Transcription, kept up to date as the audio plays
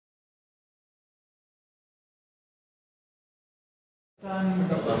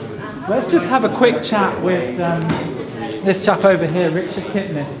Let's just have a quick chat with this chap over here, Richard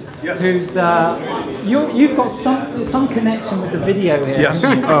Kipnis, who's you've got some connection with the video here. Yes.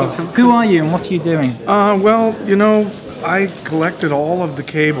 Who are you and what are you doing? Well, you know, I collected all of the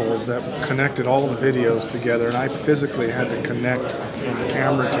cables that connected all the videos together, and I physically had to connect from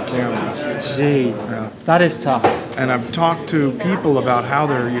camera to camera. Gee, that is tough. And I've talked to people about how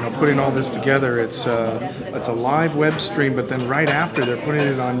they're, putting all this together. It's a live web stream, but then right after they're putting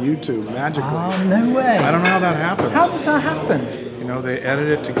it on YouTube magically. Oh, no way. I don't know how that happens. How does that happen? They edit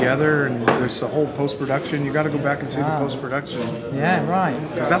it together, and there's a whole post-production. You got to go back and see the post-production. Yeah, right.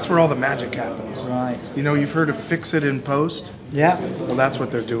 Because that's where all the magic happens. Right. You've heard of fix it in post? Yeah. Well, that's what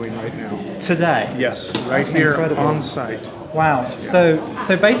they're doing right now. Today? Yes, right That's here incredible. on site. Wow. Yeah.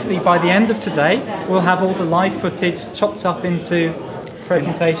 So basically, by the end of today, we'll have all the live footage chopped up into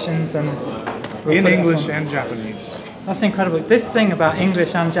presentations and in English and Japanese. That's incredible. This thing about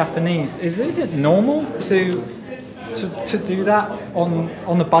English and Japanese is it normal to do that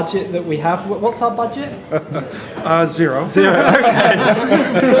on the budget that we have? What's our budget? Zero.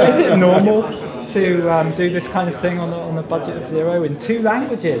 Okay. So is it normal to do this kind of thing on a budget of zero in 2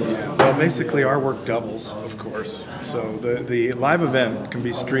 languages? Well, basically our work doubles, of course. So the live event can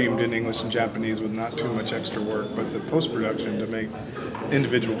be streamed in English and Japanese with not too much extra work, but the post-production to make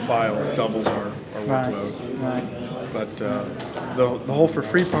individual files doubles our workload. Right. But the whole for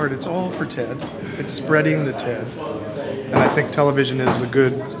free part, it's all for TED. It's spreading the TED. And I think television is a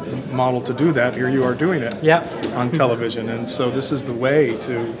good model to do that. Here you are doing it on television. And so this is the way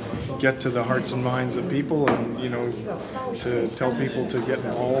to get to the hearts and minds of people and, to tell people to get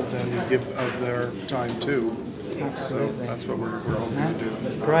involved and give of their time too. Absolutely. So that's what we're hoping to do.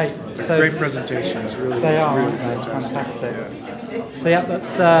 That's great. So great presentations, really. They are, really fantastic. Yeah. So yeah,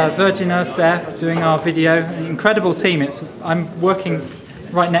 that's Virgin Earth there doing our video. An incredible team. I'm working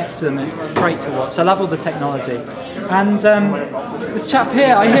right next to them. It's great to watch. I love all the technology. And this chap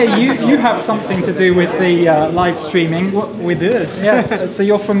here, I hear you have something to do with the live streaming. What we did. Yes. So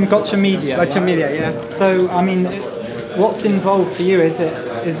you're from Gotcha Media. Gotcha Media, yeah. So I mean, what's involved for you?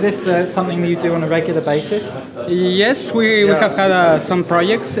 Is this something you do on a regular basis? Yes, we have had some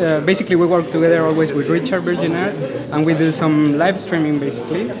projects. Basically, we work together always with Richard Virgin Earth, and we do some live streaming.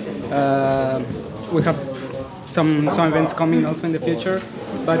 Basically, we have some events coming also in the future.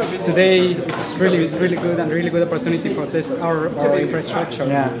 But today it's really good and really good opportunity for test our infrastructure.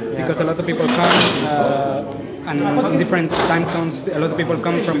 Because a lot of people come. And in different time zones, a lot of people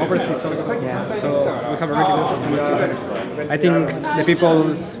come from overseas also. So we have a really good opportunity. I think the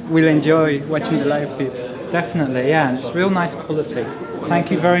people will enjoy watching the live feed. Definitely, yeah, and it's real nice quality. Thank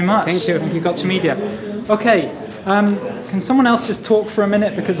you very much. Thank you. Thank you, Gotcha Media. Okay, can someone else just talk for a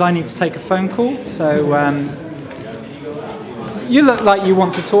minute because I need to take a phone call? So you look like you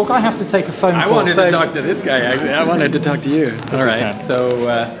want to talk. I have to take a phone call. I wanted to talk to this guy. Actually, I wanted to talk to you. All right. So.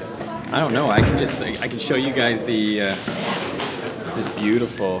 I don't know. I can show you guys the this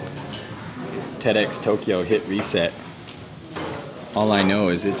beautiful TEDxTokyo hit reset. All I know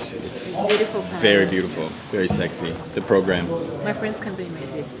is it's beautiful, very beautiful, very sexy. The program. My friend's company made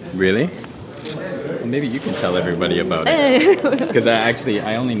this. Really? Well, maybe you can tell everybody about it. Because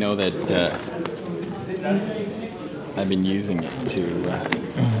I only know that I've been using it to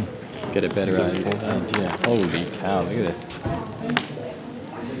get a better idea. Holy cow! Look at this.